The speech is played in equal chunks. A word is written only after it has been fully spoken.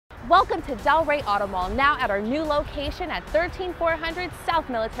Welcome to Delray Auto Mall, now at our new location at 13400 South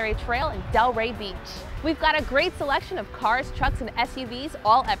Military Trail in Delray Beach. We've got a great selection of cars, trucks, and SUVs,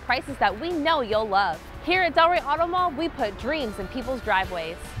 all at prices that we know you'll love. Here at Delray Auto Mall, we put dreams in people's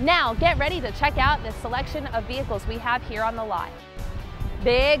driveways. Now, get ready to check out the selection of vehicles we have here on the lot.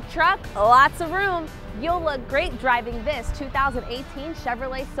 Big truck, lots of room. You'll look great driving this 2018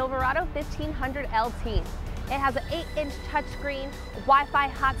 Chevrolet Silverado 1500 LT. It has an 8-inch touchscreen, Wi-Fi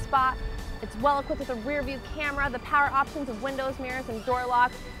hotspot. It's well equipped with a rear view camera, the power options of windows, mirrors, and door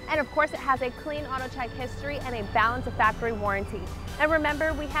locks. And of course, it has a clean auto check history and a balance of factory warranty. And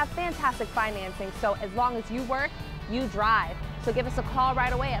remember, we have fantastic financing, so as long as you work, you drive. So give us a call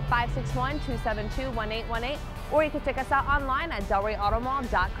right away at 561-272-1818, or you can check us out online at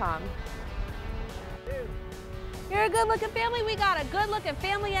delrayautomall.com. You're a good-looking family, we got a good-looking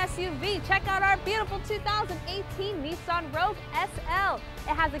family SUV. Check out our beautiful 2018 Nissan Rogue SL.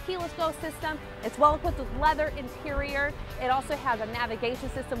 It has a keyless go system. It's well equipped with leather interior. It also has a navigation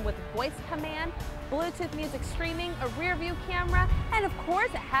system with voice command, Bluetooth music streaming, a rear view camera, and of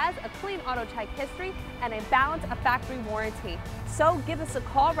course it has a clean auto check history and a balance of factory warranty. So give us a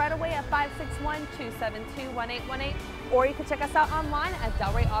call right away at 561-272-1818, or you can check us out online at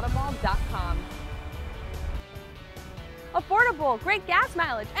delrayautomall.com. Affordable, great gas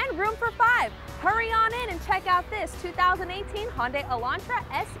mileage, and room for 5. Hurry on in and check out this 2018 Hyundai Elantra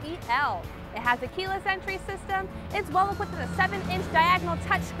SEL. It has a keyless entry system. It's well equipped with a 7-inch diagonal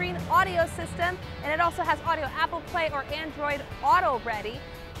touchscreen audio system, and it also has audio Apple Play or Android Auto ready.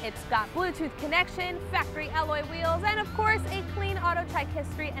 It's got Bluetooth connection, factory alloy wheels, and of course a clean auto check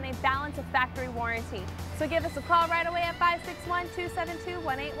history and a balance of factory warranty. So give us a call right away at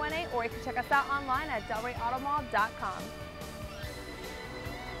 561-272-1818, or you can check us out online at delrayautomall.com.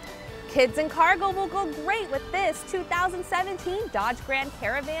 Kids and cargo will go great with this 2017 Dodge Grand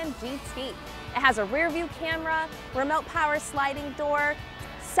Caravan GT. It has a rear view camera, remote power sliding door,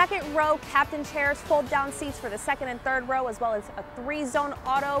 second row captain chairs, fold down seats for the second and third row, as well as a 3-zone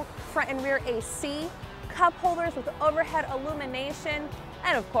auto front and rear AC, cup holders with overhead illumination,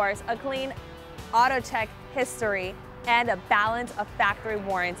 and of course a clean auto check history and a balance of factory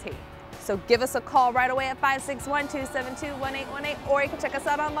warranty. So give us a call right away at 561-272-1818, or you can check us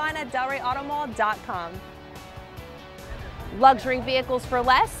out online at delrayautomall.com. Luxury vehicles for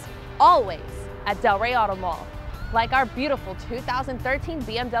less? Always at Delray Auto Mall. Like our beautiful 2013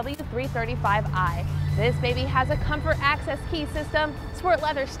 BMW 335i. This baby has a comfort access key system, sport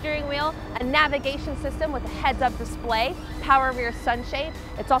leather steering wheel, a navigation system with a heads-up display, power rear sunshade.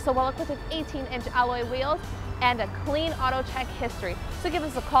 It's also well equipped with 18-inch alloy wheels and a clean auto check history. So give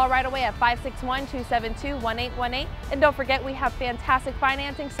us a call right away at 561-272-1818. And don't forget, we have fantastic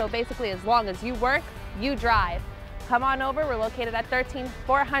financing, so basically as long as you work, you drive. Come on over, we're located at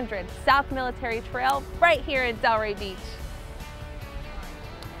 13400 South Military Trail, right here in Delray Beach.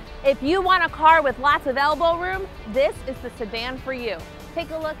 If you want a car with lots of elbow room, this is the sedan for you.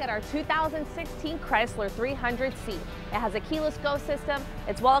 Take a look at our 2016 Chrysler 300C. It has a keyless go system.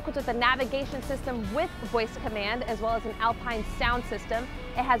 It's well equipped with a navigation system with voice command, as well as an Alpine sound system.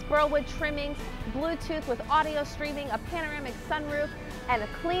 It has burlwood trimmings, Bluetooth with audio streaming, a panoramic sunroof, and a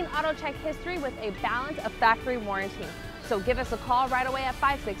clean auto check history with a balance of factory warranty. So give us a call right away at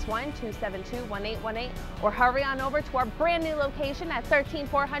 561-272-1818, or hurry on over to our brand new location at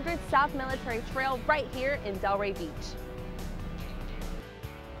 13400 South Military Trail, right here in Delray Beach.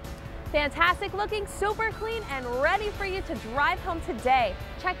 Fantastic looking, super clean, and ready for you to drive home today.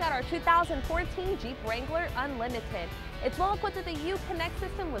 Check out our 2014 Jeep Wrangler Unlimited. It's well equipped with a Uconnect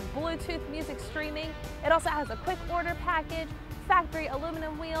system with Bluetooth music streaming. It also has a quick order package, factory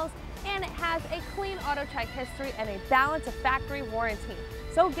aluminum wheels, and it has a clean auto check history and a balance of factory warranty.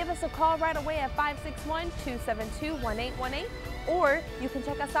 So give us a call right away at 561-272-1818, or you can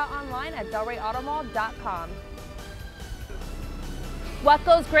check us out online at delrayautomall.com. What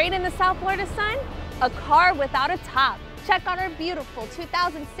goes great in the South Florida sun? A car without a top. Check out our beautiful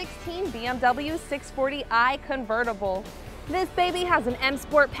 2016 BMW 640i convertible. This baby has an M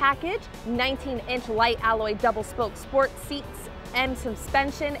Sport package, 19-inch light alloy double spoke sport seats, M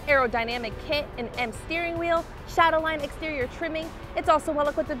suspension, aerodynamic kit, an M steering wheel, Shadowline exterior trimming. It's also well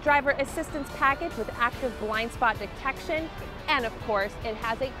equipped with driver assistance package with active blind spot detection. And of course, it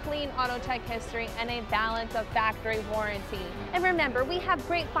has a clean auto check history and a balance of factory warranty. And remember, we have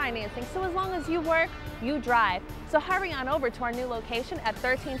great financing, so as long as you work, you drive. So hurry on over to our new location at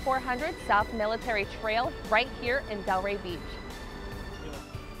 13400 South Military Trail, right here in Delray Beach.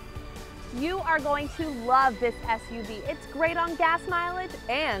 You are going to love this SUV. It's great on gas mileage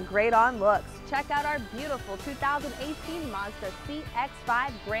and great on looks. Check out our beautiful 2018 Mazda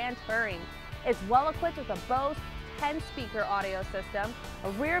CX-5 Grand Touring. It's well equipped with a Bose 10-speaker audio system,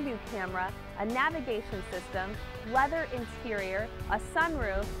 a rear view camera, a navigation system, leather interior, a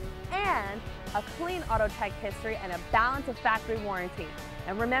sunroof, and a clean auto check history and a balance of factory warranty.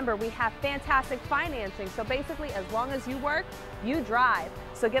 And remember, we have fantastic financing, so basically as long as you work, you drive.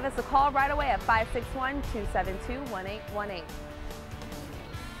 So give us a call right away at 561-272-1818.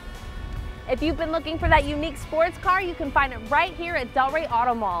 If you've been looking for that unique sports car, you can find it right here at Delray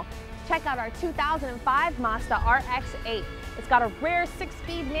Auto Mall. Check out our 2005 Mazda RX-8. It's got a rare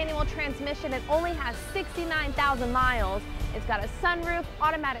 6-speed manual transmission and only has 69,000 miles. It's got a sunroof,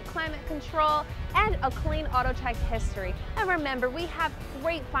 automatic climate control, and a clean auto check history. And remember, we have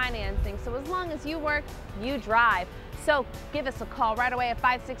great financing, so as long as you work, you drive. So give us a call right away at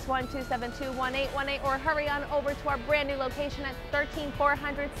 561-272-1818 or hurry on over to our brand new location at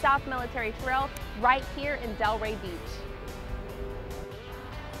 13400 South Military Trail right here in Delray Beach.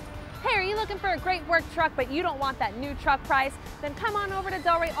 Hey, are you looking for a great work truck but you don't want that new truck price? Then come on over to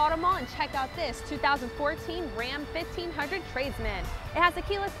Delray Auto Mall and check out this 2014 Ram 1500 Tradesman. It has a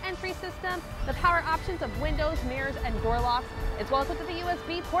keyless entry system, the power options of windows, mirrors, and door locks. It's well equipped with a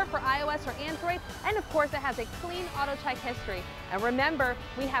USB port for iOS or Android, and of course it has a clean auto check history. And remember,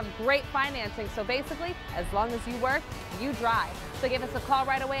 we have great financing, so basically, as long as you work, you drive. So give us a call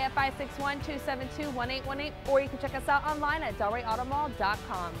right away at 561-272-1818, or you can check us out online at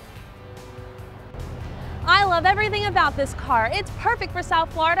delrayautomall.com. I love everything about this car. It's perfect for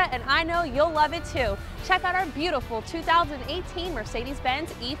South Florida, and I know you'll love it too. Check out our beautiful 2018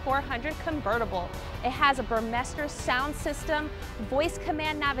 Mercedes-Benz E400 convertible. It has a Burmester sound system, voice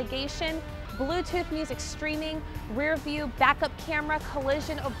command navigation, Bluetooth music streaming, rear view, backup camera,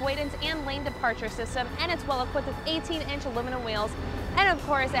 collision avoidance, and lane departure system, and it's well equipped with 18-inch aluminum wheels. And of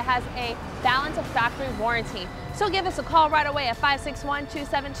course, it has a balance of factory warranty. So give us a call right away at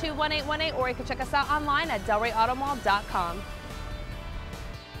 561-272-1818, or you can check us out online at delrayautomall.com.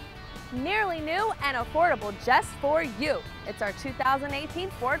 Nearly new and affordable just for you. It's our 2018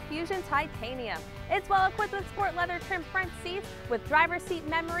 Ford Fusion Titanium. It's well equipped with sport leather trim front seats with driver's seat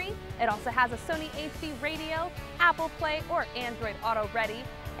memory. It also has a Sony HD radio, Apple Play, or Android Auto Ready.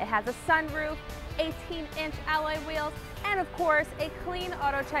 It has a sunroof, 18-inch alloy wheels, and of course, a clean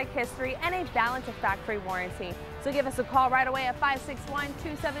auto check history and a balance of factory warranty. So give us a call right away at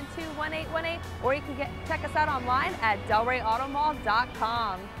 561-272-1818, or you can check us out online at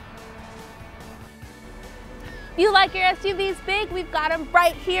delrayautomall.com. You like your SUVs big? We've got them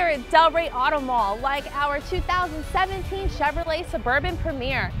right here at Delray Auto Mall, like our 2017 Chevrolet Suburban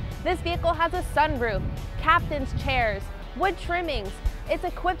Premier. This vehicle has a sunroof, captain's chairs, wood trimmings. It's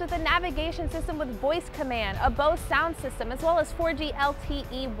equipped with a navigation system with voice command, a Bose sound system, as well as 4G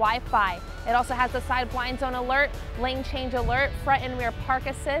LTE Wi-Fi. It also has the side blind zone alert, lane change alert, front and rear park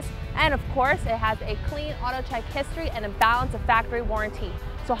assist, and of course, it has a clean auto check history and a balance of factory warranty.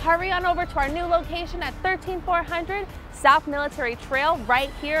 So hurry on over to our new location at 13400 South Military Trail right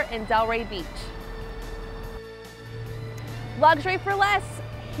here in Delray Beach. Luxury for less.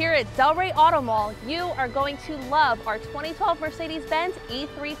 Here at Delray Auto Mall, you are going to love our 2012 Mercedes-Benz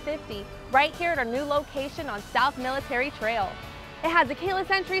E350 right here at our new location on South Military Trail. It has a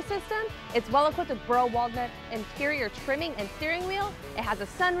keyless entry system, it's well equipped with burl walnut interior trimming and steering wheel, it has a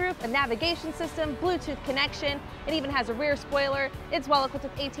sunroof, a navigation system, Bluetooth connection, it even has a rear spoiler, it's well equipped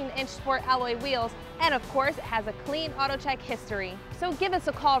with 18-inch sport alloy wheels, and of course it has a clean auto check history. So give us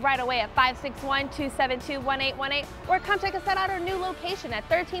a call right away at 561-272-1818, or come check us out at our new location at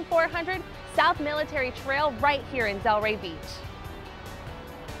 13400 South Military Trail right here in Delray Beach.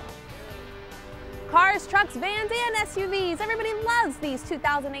 Cars, trucks, vans, and SUVs. Everybody loves these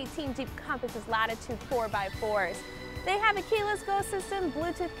 2018 Jeep Compasses Latitude 4x4s. They have a keyless go system,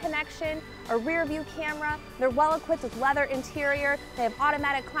 Bluetooth connection, a rear view camera. They're well equipped with leather interior. They have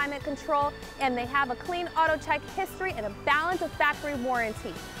automatic climate control, and they have a clean auto check history and a balance of factory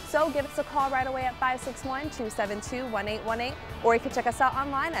warranty. So give us a call right away at 561-272-1818, or you can check us out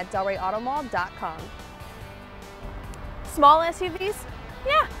online at delrayautomall.com. Small SUVs?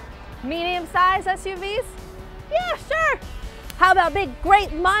 Yeah. Medium-sized SUVs? Yeah, sure. How about big,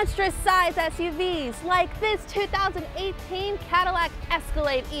 great, monstrous size SUVs like this 2018 Cadillac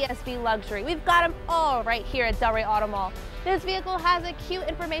Escalade ESV Luxury? We've got them all right here at Delray Auto Mall. This vehicle has a cute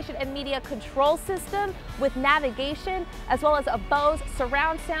information and media control system with navigation, as well as a Bose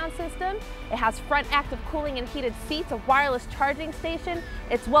surround sound system. It has front active cooling and heated seats, a wireless charging station.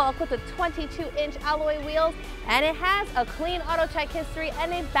 It's well equipped with 22-inch alloy wheels, and it has a clean auto check history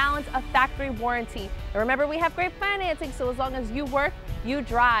and a balance of factory warranty. And remember, we have great financing, so as long as you work, you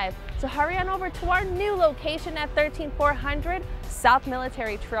drive. So hurry on over to our new location at 13400 South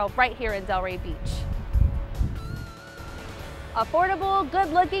Military Trail right here in Delray Beach. Affordable,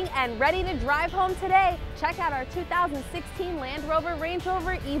 good-looking, and ready to drive home today. Check out our 2016 Land Rover Range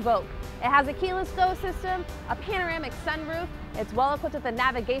Rover Evoque. It has a keyless go system, a panoramic sunroof. It's well equipped with a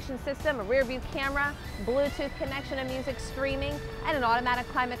navigation system, a rear view camera, Bluetooth connection and music streaming, and an automatic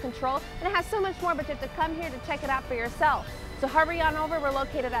climate control. And it has so much more, but you have to come here to check it out for yourself. So hurry on over. We're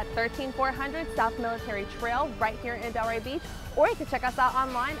located at 13400 South Military Trail right here in Delray Beach, or you can check us out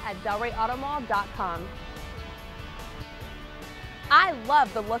online at delrayautomall.com. I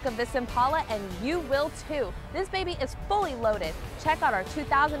love the look of this Impala, and you will too. This baby is fully loaded. Check out our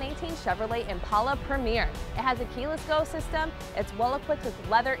 2018 Chevrolet Impala Premier. It has a keyless go system. It's well equipped with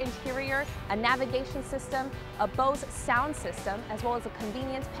leather interior, a navigation system, a Bose sound system, as well as a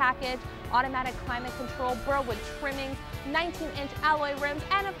convenience package, automatic climate control, Burlwood trimmings, 19-inch alloy rims,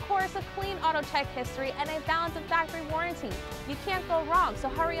 and of course a clean auto check history and a balance of factory warranty. You can't go wrong, so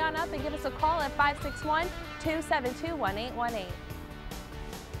hurry on up and give us a call at 561-272-1818.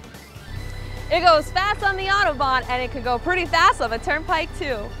 It goes fast on the Autobahn, and it could go pretty fast on the Turnpike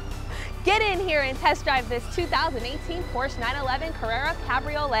too. Get in here and test drive this 2018 Porsche 911 Carrera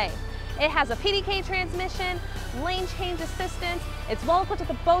Cabriolet. It has a PDK transmission, lane change assistance, it's well equipped with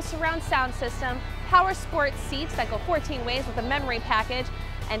a Bose surround sound system, power sport seats that go 14 ways with a memory package,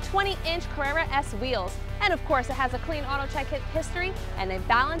 and 20-inch Carrera S wheels. And of course, it has a clean auto check history and a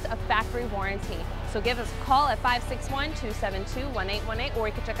balance of factory warranty. So give us a call at 561-272-1818, or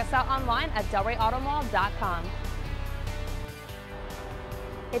you can check us out online at delrayautomall.com.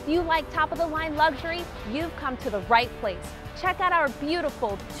 If you like top-of-the-line luxury, you've come to the right place. Check out our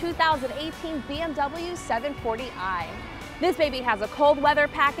beautiful 2018 BMW 740i. This baby has a cold weather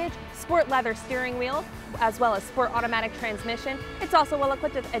package, sport leather steering wheel, as well as sport automatic transmission. It's also well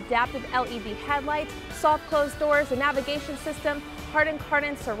equipped with adaptive LED headlights, soft closed doors, a navigation system,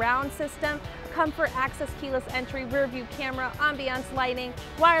 hardened surround system, comfort access keyless entry, rear view camera, ambiance lighting,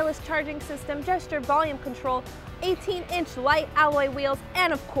 wireless charging system, gesture volume control, 18-inch light alloy wheels,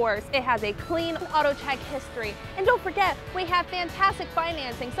 and of course, it has a clean auto check history. And don't forget, we have fantastic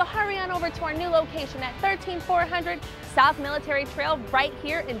financing, so hurry on over to our new location at 13400 South Military Trail right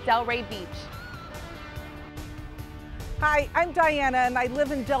here in Delray Beach. Hi, I'm Diana, and I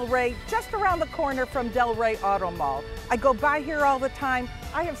live in Delray, just around the corner from Delray Auto Mall. I go by here all the time.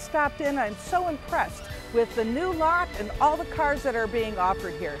 I have stopped in. I'm so impressed with the new lot and all the cars that are being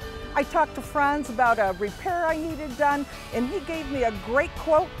offered here. I talked to Franz about a repair I needed done, and he gave me a great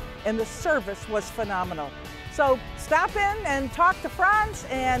quote, and the service was phenomenal. So stop in and talk to Franz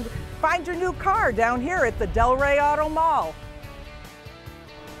and find your new car down here at the Delray Auto Mall.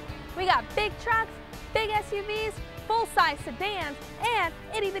 We got big trucks, big SUVs, full-size sedans, and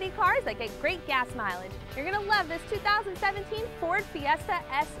itty-bitty cars that get great gas mileage. You're gonna love this 2017 Ford Fiesta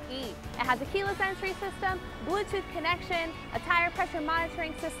SE. It has a keyless entry system, Bluetooth connection, a tire pressure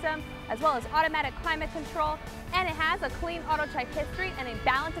monitoring system, as well as automatic climate control, and it has a clean auto check history and a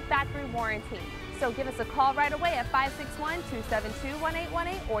balance of factory warranty. So give us a call right away at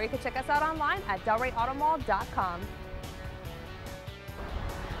 561-272-1818, or you can check us out online at delrayautomall.com.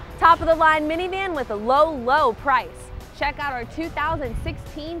 Top-of-the-line minivan with a low price. Check out our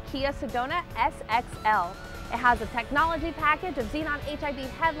 2016 Kia Sedona SXL. It has a technology package of xenon HID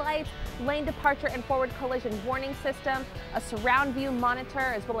headlights, lane departure and forward collision warning system, a surround view monitor,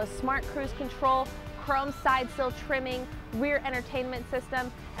 as well as smart cruise control, chrome side sill trimming, rear entertainment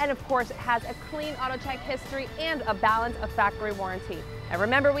system, and of course it has a clean auto check history and a balance of factory warranty. And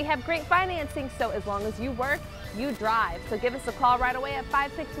remember, we have great financing, so as long as you work, you drive. So give us a call right away at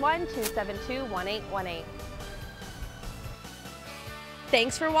 561-272-1818.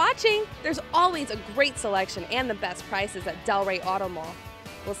 Thanks for watching. There's always a great selection and the best prices at Delray Auto Mall.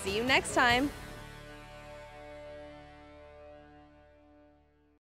 We'll see you next time.